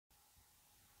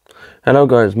Hello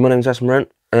guys, my name's Aston.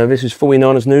 This is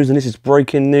 49ers news and this is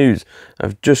breaking news.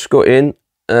 I've just got in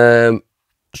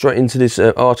straight into this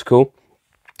article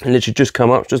and literally just come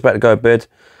up, just about to go to bed,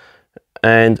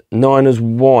 and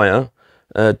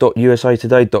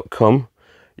NinersWire.usatoday.com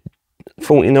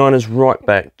 49ers right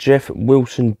back Jeff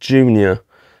Wilson Jr.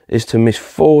 is to miss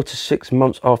 4 to 6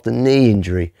 months after knee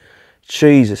injury.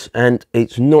 Jesus, and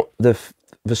it's not the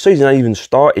season ain't even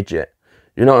started yet.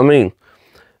 You know what I mean?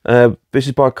 This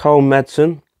is by Cole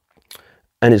Madsen,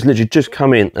 and it's literally just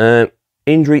come in.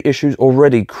 Injury issues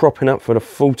already cropping up for the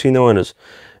 49ers.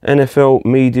 NFL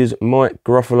media's Mike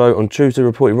Gruffalo on Tuesday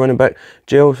reported running back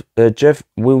Jeff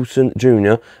Wilson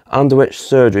Jr. underwent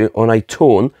surgery on a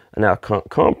torn, and now I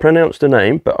can't pronounce the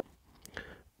name, but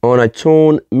on a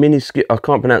torn meniscus. I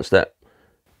can't pronounce that,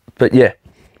 but yeah,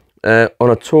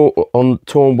 on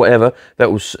torn whatever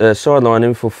that was sidelined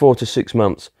him for 4 to 6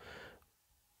 months.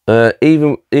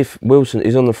 Even if Wilson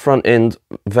is on the front end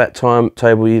of that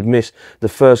timetable, he'd miss the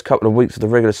first couple of weeks of the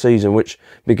regular season, which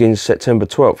begins September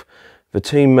 12th. The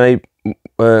team may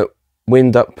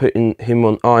wind up putting him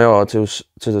on IR to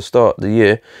the start of the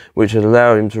year, which would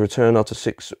allow him to return after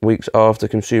 6 weeks after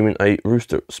consuming a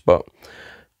roster spot.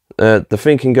 The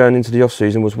thinking going into the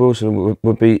offseason was Wilson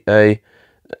would be a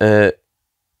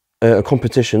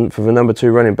competition for the number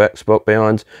 2 running back spot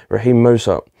behind Raheem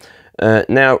Mostert.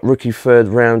 Now rookie third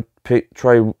round pick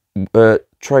Trey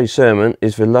Sermon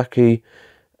is the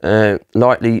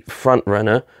likely front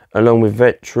runner, along with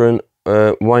veteran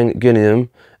Wayne Gilliam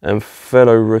and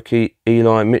fellow rookie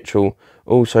Eli Mitchell,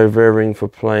 also varying for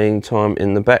playing time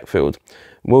in the backfield.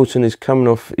 Wilson is coming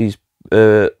off his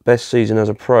best season as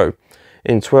a pro.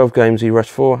 In 12 games, he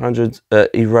rushed for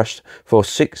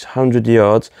 600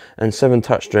 yards and 7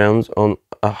 touchdowns on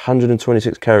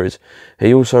 126 carries.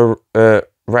 He also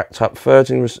racked up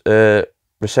 13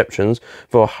 receptions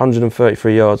for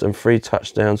 133 yards and 3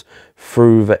 touchdowns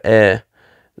through the air.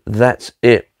 That's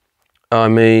it. I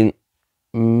mean,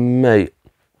 mate,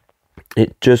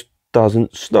 it just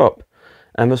doesn't stop.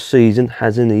 And the season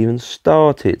hasn't even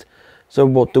started. So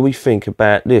what do we think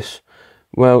about this?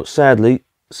 Well, sadly,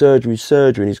 surgery's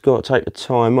surgery and he's got to take the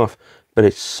time off. But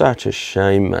it's such a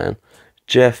shame, man.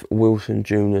 Jeff Wilson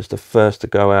Jr. is the first to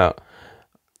go out.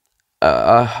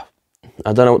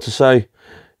 I don't know what to say.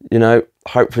 You know,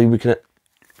 hopefully we can,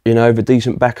 the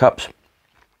decent backups.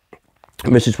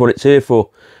 And this is what it's here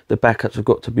for. The backups have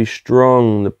got to be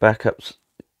strong. The backups,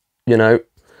 we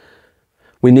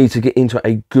need to get into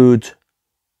a good,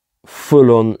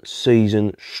 full-on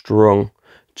season strong.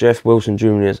 Jeff Wilson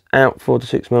Jr. is out 4 to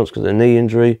 6 months because of a knee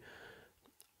injury.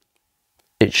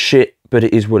 It's shit, but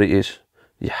it is what it is.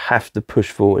 You have to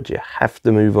push forward. You have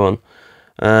to move on.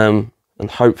 And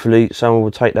hopefully someone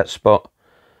will take that spot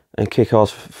and kick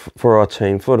ass for our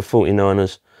team, for the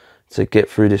 49ers, to get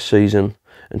through this season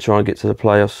and try and get to the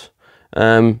playoffs.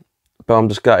 But I'm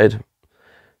just gutted.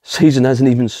 Season hasn't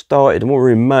even started, and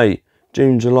we're in May,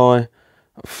 June, July.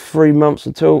 3 months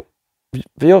until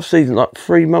the off-season, like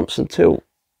 3 months until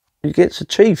you get to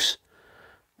Chiefs.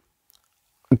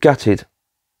 Gutted.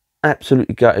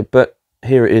 Absolutely gutted, but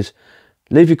here it is.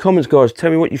 Leave your comments, guys.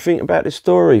 Tell me what you think about this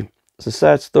story. It's a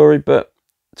sad story, but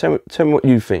tell me what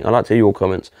you think. I'd like to hear your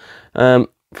comments.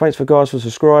 Thanks for guys for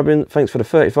subscribing. Thanks for the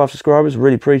 35 subscribers.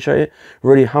 Really appreciate it.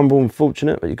 Really humble and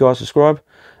fortunate that you guys subscribe.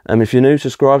 If you're new,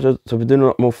 subscribe to be doing a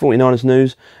lot more 49ers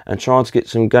news and trying to get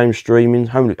some game streaming,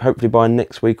 hopefully by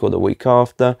next week or the week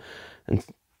after. And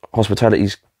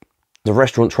hospitality's, the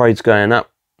restaurant trade's going up,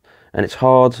 and it's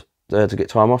hard to get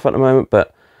time off at the moment.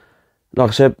 But like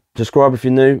I said, subscribe if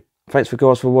you're new. Thanks for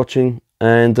guys for watching.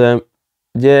 And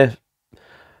yeah,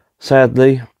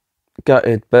 sadly,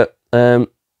 gutted. But I'll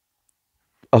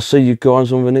see you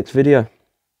guys on the next video.